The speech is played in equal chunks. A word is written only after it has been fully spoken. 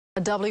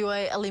A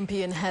WA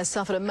Olympian has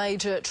suffered a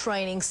major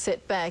training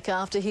setback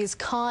after his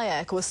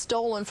kayak was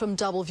stolen from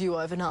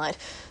Doubleview overnight.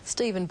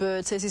 Stephen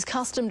Bird says his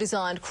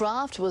custom-designed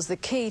craft was the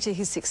key to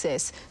his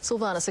success.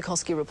 Silvana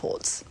Sukoski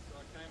reports.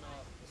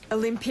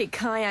 Olympic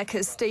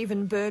kayaker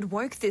Stephen Bird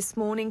woke this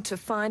morning to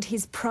find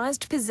his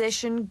prized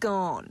possession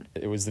gone.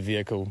 It was the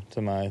vehicle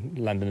to my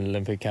London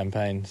Olympic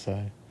campaign,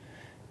 so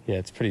yeah,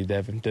 it's pretty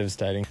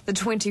devastating. The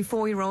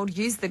 24-year-old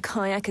used the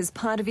kayak as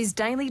part of his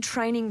daily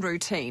training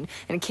routine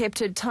and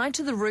kept it tied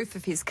to the roof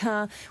of his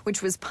car,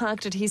 which was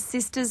parked at his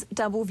sister's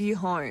Doubleview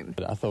home.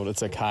 I thought,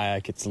 it's a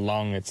kayak, it's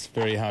long, it's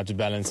very hard to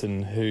balance,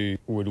 and who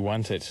would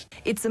want it?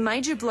 It's a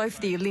major blow for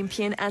the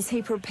Olympian as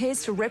he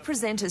prepares to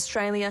represent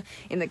Australia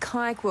in the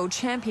Kayak World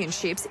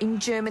Championships in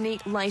Germany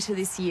later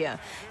this year.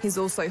 He's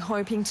also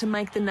hoping to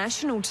make the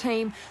national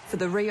team for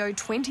the Rio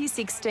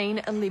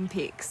 2016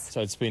 Olympics. So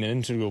it's been an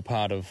integral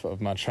part of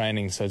my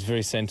training, so it's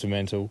very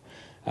sentimental,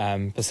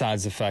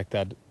 besides the fact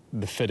that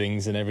the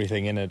fittings and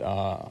everything in it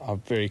are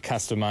very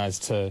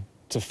customised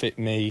to fit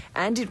me.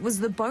 And it was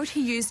the boat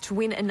he used to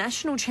win a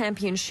national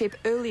championship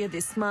earlier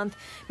this month.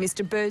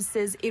 Mr. Bird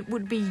says it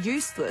would be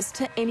useless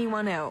to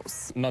anyone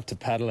else. Not to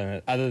paddle in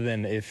it, other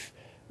than if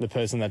the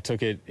person that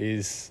took it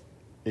is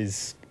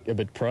a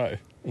bit pro,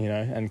 you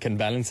know, and can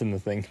balance in the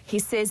thing. He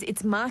says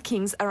its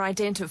markings are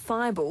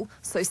identifiable,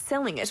 so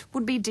selling it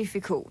would be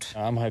difficult.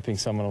 I'm hoping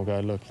someone will go,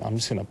 look, I'm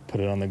just going to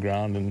put it on the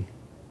ground and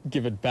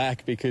give it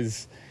back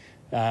because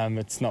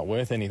it's not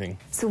worth anything.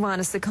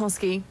 Silvana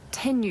Sukoski,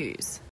 10 News.